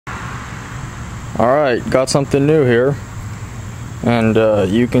Alright, got something new here, and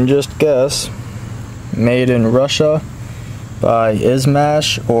you can just guess. Made in Russia by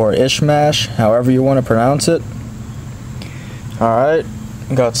Izhmash or Izhmash, however you want to pronounce it. Alright,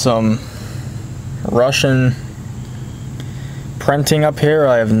 got some Russian printing up here.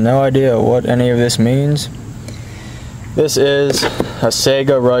 I have no idea what any of this means. This is a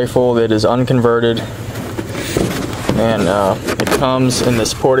Saiga rifle that is unconverted, and it comes in the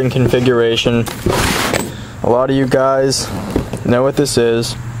sporting configuration. A lot of you guys know what this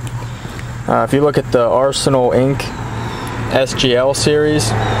is. If you look at the Arsenal Inc. SGL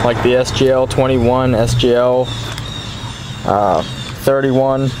series, like the SGL 21, SGL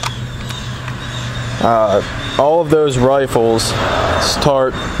 31, all of those rifles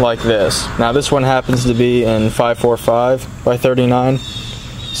start like this. Now this one happens to be in 545 by 39,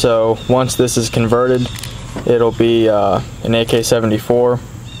 so once this is converted, it'll be an AK-74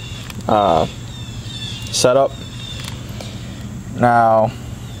 setup. Now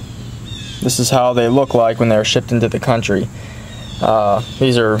this is how they look like when they're shipped into the country.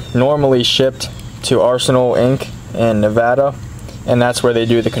 These are normally shipped to Arsenal Inc. in Nevada, and that's where they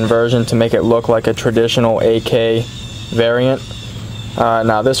do the conversion to make it look like a traditional AK variant.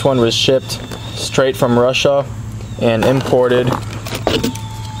 Now this one was shipped straight from Russia and imported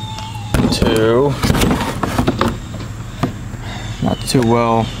to,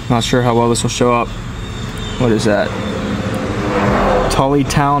 not sure how well this will show up. What is that?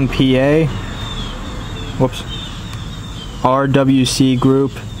 Tullytown, PA. Whoops. RWC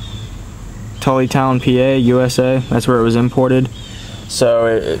Group, Tullytown, PA, USA. That's where it was imported. So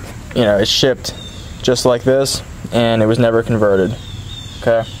it's shipped just like this, and it was never converted.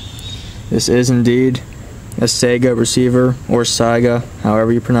 Okay. This is indeed a Saiga receiver, or Saiga,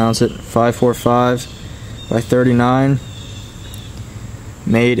 however you pronounce it. 545 by 39.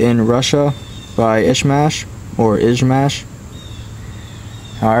 Made in Russia by Izhmash or Izhmash,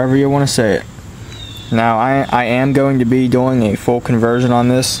 however you want to say it. Now I am going to be doing a full conversion on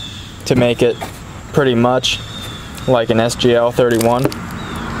this to make it pretty much like an SGL 31.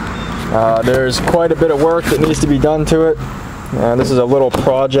 There's quite a bit of work that needs to be done to it. This is a little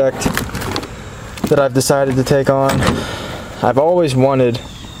project that I've decided to take on. I've always wanted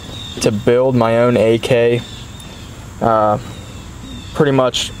to build my own AK, pretty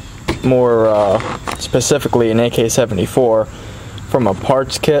much more specifically an AK-74 from a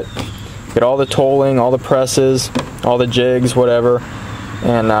parts kit. Get all the tooling, all the presses, all the jigs, whatever,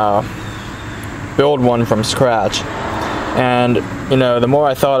 and build one from scratch. And the more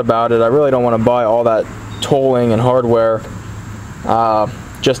I thought about it, I really don't want to buy all that tooling and hardware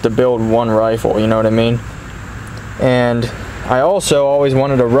just to build one rifle, you know what I mean? And I also always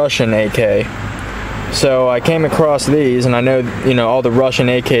wanted a Russian AK. So I came across these, and I know all the Russian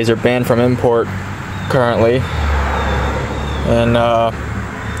AKs are banned from import currently, and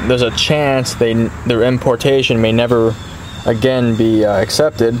there's a chance their importation may never again be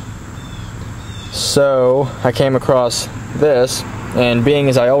accepted. So I came across this, and being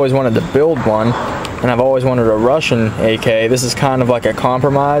as I always wanted to build one, and I've always wanted a Russian AK, this is kind of like a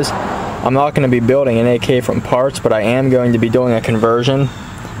compromise. I'm not going to be building an AK from parts, but I am going to be doing a conversion,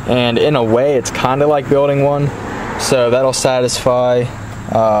 and in a way it's kind of like building one, so that'll satisfy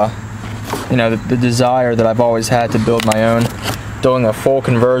the desire that I've always had to build my own. Doing a full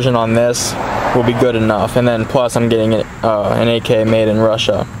conversion on this will be good enough, and then plus I'm getting an AK made in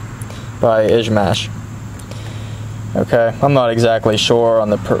Russia by Izhmash. Okay, I'm not exactly sure on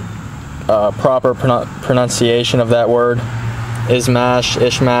the proper pronunciation of that word.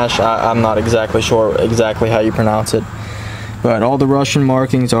 Izhmash, I'm not exactly sure exactly how you pronounce it, but all the Russian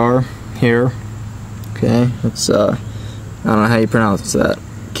markings are here. Okay, it's I don't know how you pronounce that.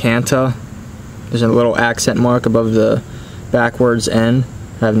 Kanta. There's a little accent mark above the backwards N.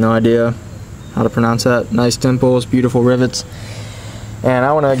 I have no idea how to pronounce that. Nice dimples, beautiful rivets. And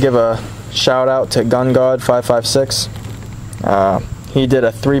I want to give a shout out to Gun God 556. He did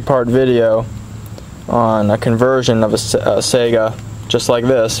a 3-part video on a conversion of a Saiga just like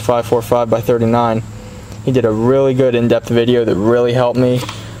this, 545 by 39. He did a really good in-depth video that really helped me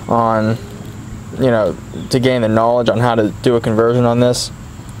on, to gain the knowledge on how to do a conversion on this.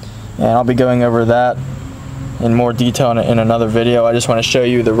 And I'll be going over that in more detail in another video. I just want to show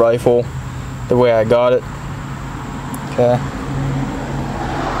you the rifle the way I got it. Okay.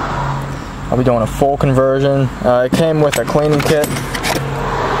 I'll be doing a full conversion. It came with a cleaning kit.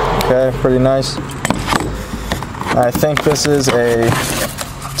 Okay, pretty nice. I think this is a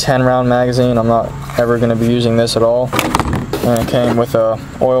 10-round magazine. I'm not ever going to be using this at all. And it came with a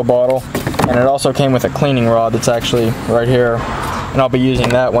oil bottle, and it also came with a cleaning rod that's actually right here, and I'll be using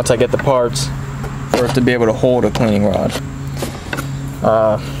that once I get the parts for it to be able to hold a cleaning rod.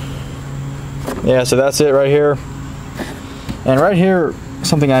 Yeah, so that's it right here. And right here,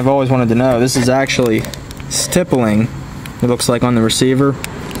 something I've always wanted to know, this is actually stippling, it looks like, on the receiver.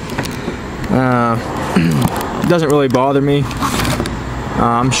 It doesn't really bother me.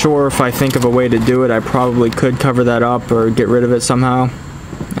 I'm sure if I think of a way to do it, I probably could cover that up or get rid of it somehow.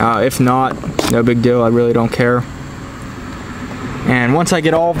 If not, no big deal, I really don't care. And once I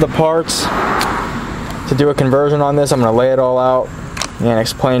get all of the parts to do a conversion on this, I'm going to lay it all out and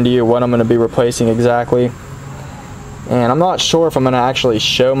explain to you what I'm going to be replacing exactly. And I'm not sure if I'm going to actually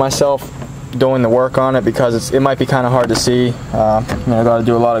show myself doing the work on it, because it might be kind of hard to see. I got to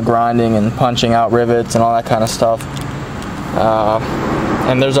do a lot of grinding and punching out rivets and all that kind of stuff.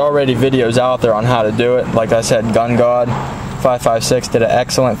 And there's already videos out there on how to do it. Like I said, Gun God 556 did an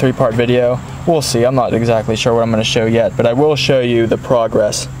excellent 3-part video. We'll see. I'm not exactly sure what I'm going to show yet, but I will show you the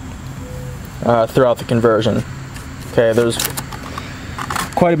progress throughout the conversion. Okay, there's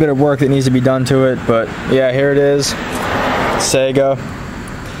quite a bit of work that needs to be done to it, but yeah, here it is. Saiga,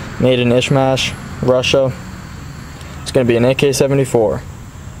 made in Izhmash, Russia. It's going to be an AK-74.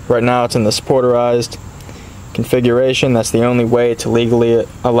 Right now it's in the sporterized configuration. That's the only way to legally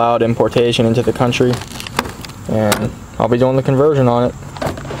allowed importation into the country, and I'll be doing the conversion on it.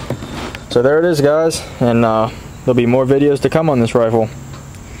 So there it is, guys, and there'll be more videos to come on this rifle.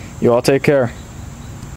 You all take care.